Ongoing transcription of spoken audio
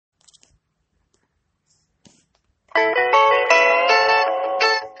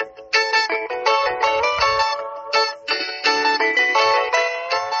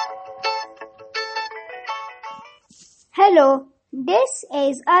Hello, this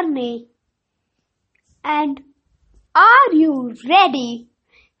is Arne, and are you ready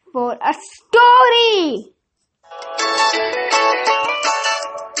for a story?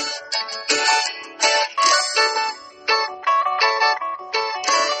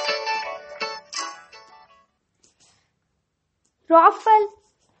 Rofel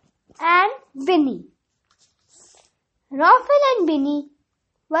and Binny. Rofel and Binny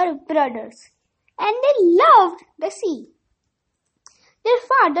were brothers, and they loved the sea. Their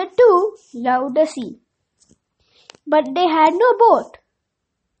father too loved the sea, but they had no boat.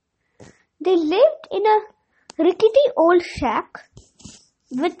 They lived in a rickety old shack,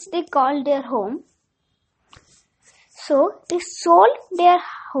 which they called their home. So they sold their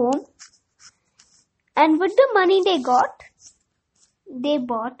home, and with the money they got, they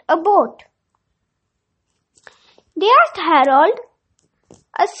bought a boat. They asked Harold,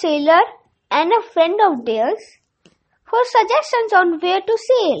 a sailor and a friend of theirs, for suggestions on where to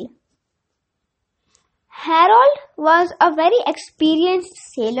sail. Harold was a very experienced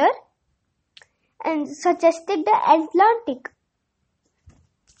sailor and suggested the Atlantic.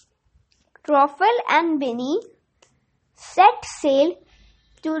 Rofel and Binny set sail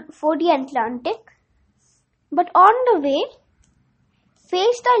for the Atlantic, but on the way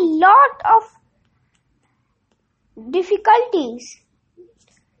faced a lot of difficulties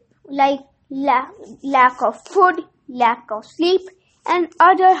like lack of food, lack of sleep, and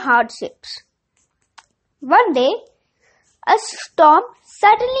other hardships. One day, a storm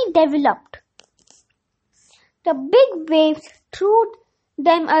suddenly developed. The big waves threw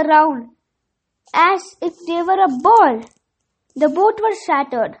them around as if they were a ball. The boat was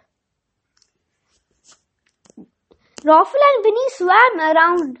shattered. Rofel and Binny swam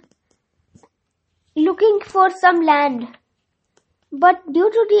around looking for some land, but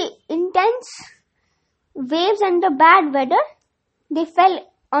due to the intense waves and the bad weather, they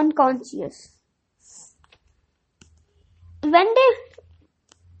fell unconscious. When they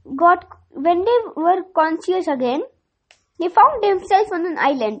were conscious again, they found themselves on an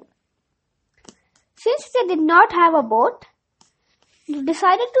island. Since they did not have a boat, they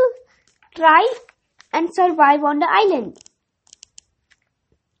decided to try and survive on the island.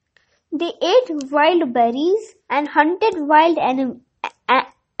 They ate wild berries and hunted wild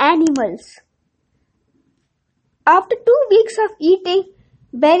animals. After 2 weeks of eating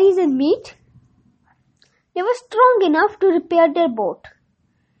berries and meat, they were strong enough to repair their boat.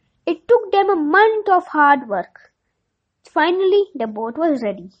 It took them a month of hard work. Finally, the boat was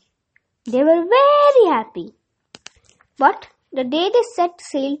ready. They were very happy. But the day they set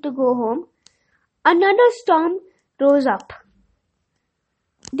sail to go home, another storm rose up.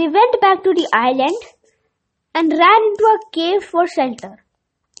 They went back to the island and ran into a cave for shelter.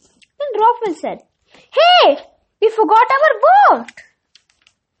 Then Rofel said, "Hey, we forgot our boat!"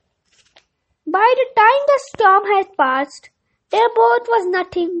 By the time the storm had passed, their boat was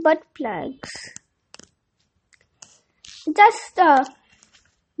nothing but planks. Just a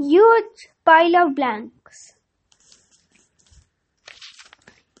huge pile of blanks.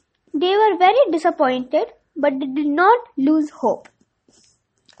 They were very disappointed, but they did not lose hope.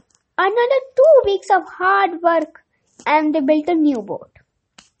 Another 2 weeks of hard work and they built a new boat.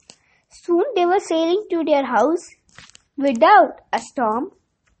 Soon they were sailing to their house without a storm.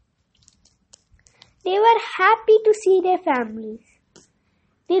 They were happy to see their families.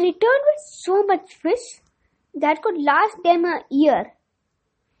 They returned with so much fish that could last them a year.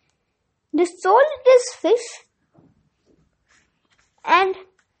 They sold this fish and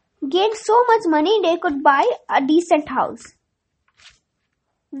gained so much money they could buy a decent house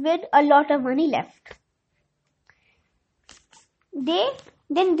with a lot of money left. They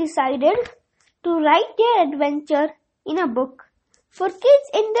then decided to write their adventure in a book for kids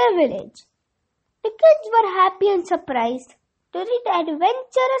in their village. The kids were happy and surprised to read the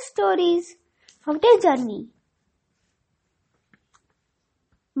adventurous stories of their journey.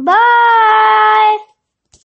 Bye!